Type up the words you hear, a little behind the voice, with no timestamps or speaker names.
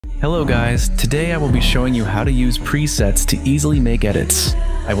Hello guys, today I will be showing you how to use presets to easily make edits.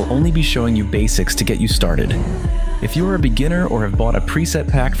 I will only be showing you basics to get you started. If you are a beginner or have bought a preset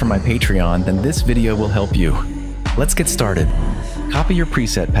pack from my Patreon, then this video will help you. Let's get started. Copy your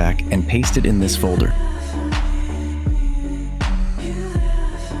preset pack and paste it in this folder.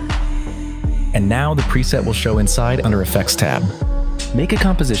 And now the preset will show inside under Effects tab. Make a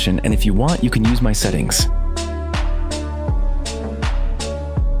composition, and if you want, you can use my settings.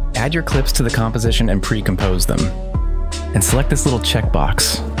 Add your clips to the composition and pre-compose them. And select this little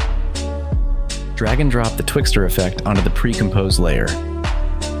checkbox. Drag and drop the Twixtor effect onto the pre-composed layer.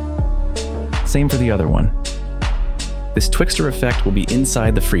 Same for the other one. This Twixtor effect will be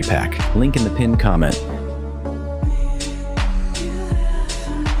inside the free pack, link in the pinned comment.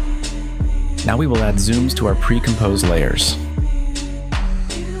 Now we will add zooms to our pre-composed layers.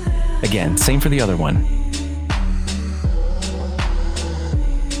 Again, same for the other one.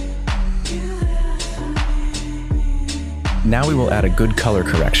 Now we will add a good color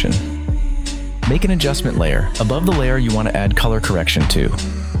correction. Make an adjustment layer. Above the layer you want to add color correction to.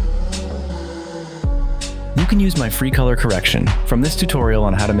 You can use my free color correction from this tutorial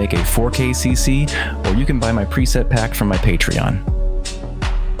on how to make a 4K CC, or you can buy my preset pack from my Patreon.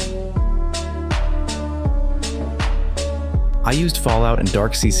 I used Fallout and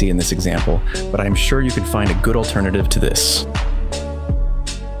Dark CC in this example, but I am sure you can find a good alternative to this.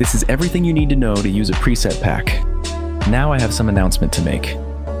 This is everything you need to know to use a preset pack. Now I have some announcement to make.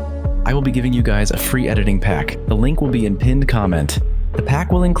 I will be giving you guys a free editing pack. The link will be in pinned comment. The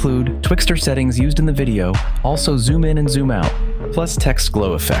pack will include Twixtor settings used in the video, also zoom in and zoom out, plus text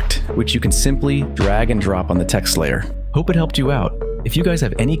glow effect, which you can simply drag and drop on the text layer. Hope it helped you out. If you guys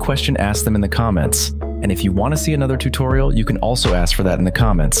have any question, ask them in the comments. And if you want to see another tutorial, you can also ask for that in the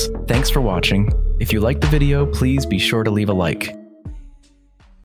comments. Thanks for watching. If you liked the video, please be sure to leave a like.